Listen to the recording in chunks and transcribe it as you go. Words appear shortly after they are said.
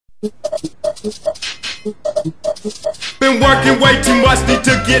Been working way too much, need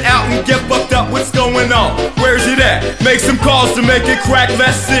to get out and get fucked up. What's going on? Where's it at? Make some calls to make it crack,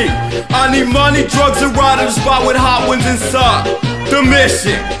 let's see. I need money, drugs, and ride in the spot with hot ones inside. The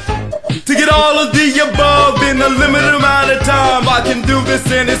mission to get all of the above in a limited amount of time. I can do this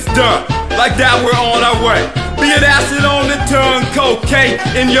and it's done. Like that, we're on our way. Be it acid on the tongue, cocaine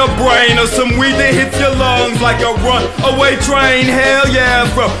in your brain, or some weed that hits your lungs like a runaway train. Hell yeah,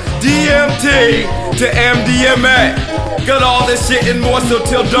 from DMT to MDMA. Got all this shit and more, so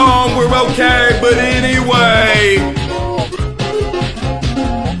till dawn we're okay. But anyway,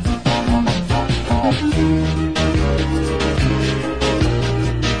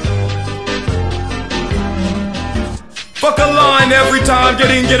 fuck a line every time, get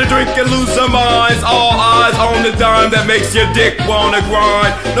a drink and lose our minds. All eyes on the dime that makes your dick wanna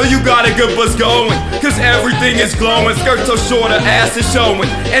grind. No, you got a good buzz going, cause everything is glowing. Skirt so short, her ass is showing,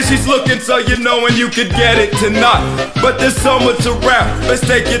 and she's looking so you know when you could get it tonight. But there's so much around, let's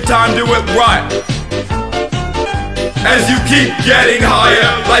take your time, do it right. As you keep getting higher,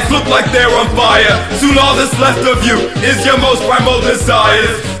 lights look like they're on fire. Soon all that's left of you is your most primal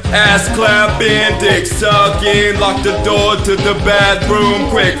desires. Ass clapping, dick sucking, lock the door to the bathroom,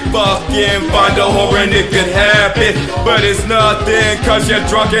 quick fucking, find a whore and it could happen. But it's nothing, cause you're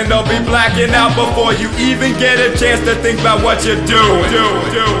drunk and they'll be blacking out before you even get a chance to think about what you're doing.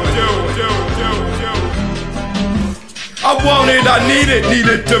 I want it, I need it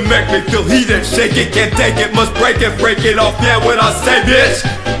to make me feel heated. Shake it, can't take it, must break it off, yeah, when I say bitch.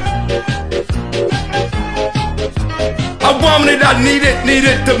 I want it, I need it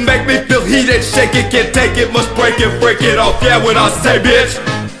to make me feel heated. Shake it, can't take it, must break it off, yeah, when I say bitch.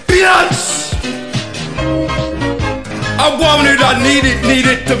 Bitch! I want it, I need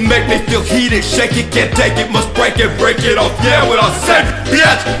it to make me feel heated. Shake it, can't take it, must break it off, yeah, when I say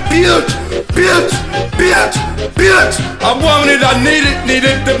bitch, bitch, bitch, bitch, bitch. I want it, I need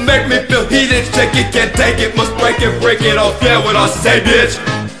it to make me feel heated. Shake it, can't take it, must break it off, yeah, when I say bitch.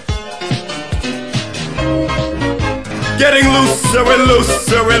 Getting looser and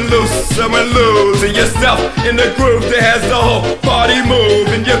looser and looser and losing yourself in the groove that has the whole party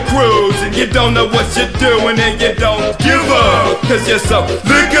moving. You're cruising, you don't know what you're doing and you don't give up, cause you're so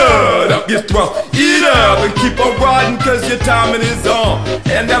liquored up. You throw it up and keep on riding cause your timing is on.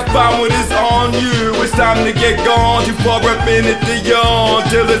 And that fine one is on you, it's time to get gone. Too far up in it to yawn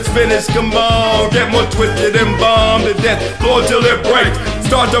till it's finished, come on. Get more twisted and bombed to death, floor till it breaks.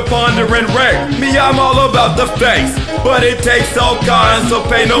 Start to ponder and wreck. Me, I'm all about the face, but it takes all kinds, so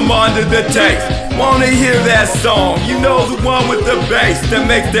pay no mind to the taste. Wanna hear that song? You know, the one with the bass that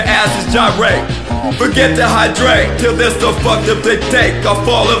makes the asses gyrate. Forget to hydrate till they're so fucked up they take off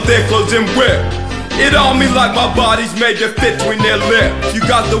all of their clothes and whip it on me like my body's made to fit between their lips. You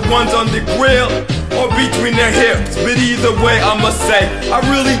got the ones on the grill or between their hips, but either way I must say I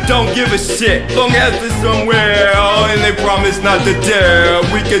really don't give a shit, long as it's somewhere, oh, and they promise not to dare.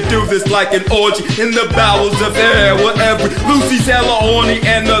 We could do this like an orgy in the bowels of air, where every Lucy's hella horny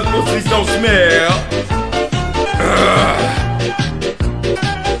and the pussies don't smell.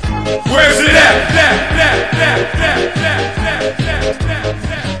 Where's it at?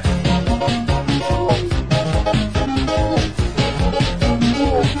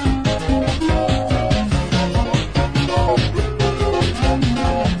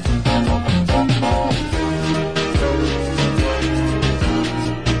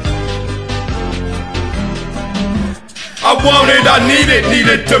 I want it, I need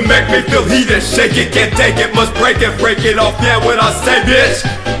it to make me feel heated. Shake it, can't take it, must break it off, yeah, when I say bitch.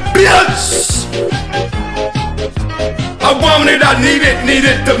 Bitch! I want it, I need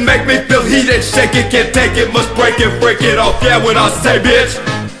it to make me feel heated. Shake it, can't take it, must break it off, yeah, when I say bitch.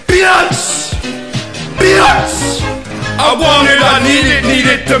 Bitch! Bitch! I want it, I need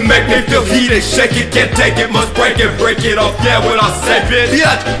it to make me feel heated. Shake it, can't take it, must break it off, yeah, when I say bitch.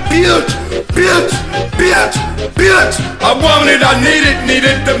 Bitch! Bitch! Bitch! Bitch! I want it, I need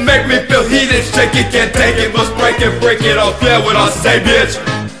it to make me feel heated. Shake it, can't take it, must break it off, yeah, when I say bitch.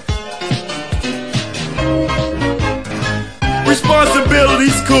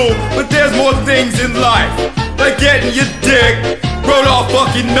 Responsibility's cool, but there's more things in life, like getting your dick rode all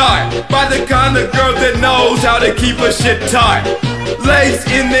fucking night by the kind of girl that knows how to keep her shit tight. Legs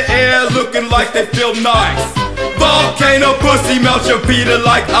in the air looking like they feel nice, Volcano pussy melt your Peter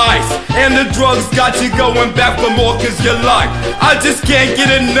like ice. And the drugs got you going back for more cause you like. I just can't get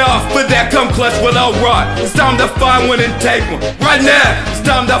enough, but that come clutch when I run. It's time to find one and take one. Right now, it's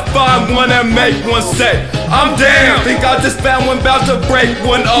time to find one and make one say, I'm down. Think I just found one, about to break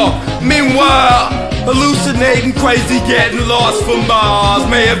one off. Meanwhile, hallucinating, crazy, getting lost for miles.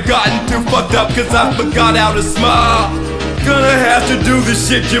 May have gotten too fucked up cause I forgot how to smile. Gonna have to do this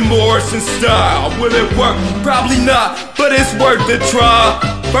shit Jim Morrison style. Will it work? Probably not, but it's worth the try.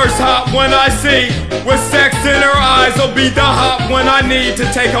 First hot one I see, with sex in her eyes, will be the hot one I need to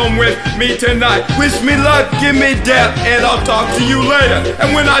take home with me tonight. Wish me luck, give me death, and I'll talk to you later.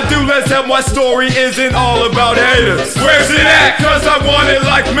 And when I do, let's have my story isn't all about haters. Where's it at? Cause I want it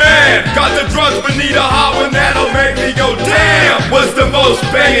like man. Got the drugs but need a hot one that'll make me go damn. What's the most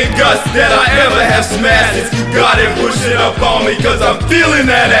banging guts that I ever have smashed? If you got it, push it up on me cause I'm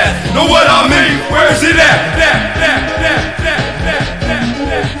feeling that ass. Know what I mean? Where's it at?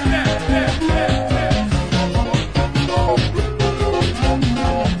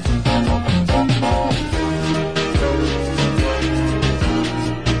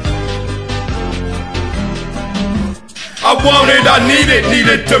 I want it, I need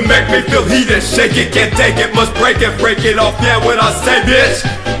it to make me feel heated. Shake it, can't take it, must break it off. Yeah, when I say bitch,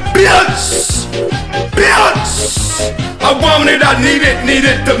 bitch, bitch. I want it, I need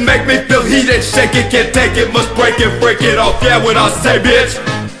it to make me feel heated. Shake it, can't take it, must break it off. Yeah, when I say bitch,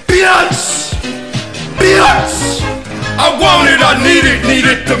 bitch, bitch. I want it, I need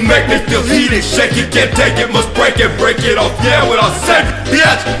it to make me feel heated. Shake it, can't take it, must break it off. Yeah, when I say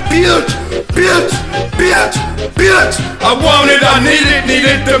bitch, bitch, bitch, bitch, bitch. I want it, I need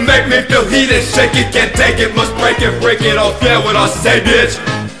it to make me feel heated. Shake it, can't take it, must break it off. Yeah, when I say bitch,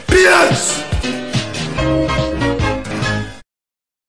 bitch.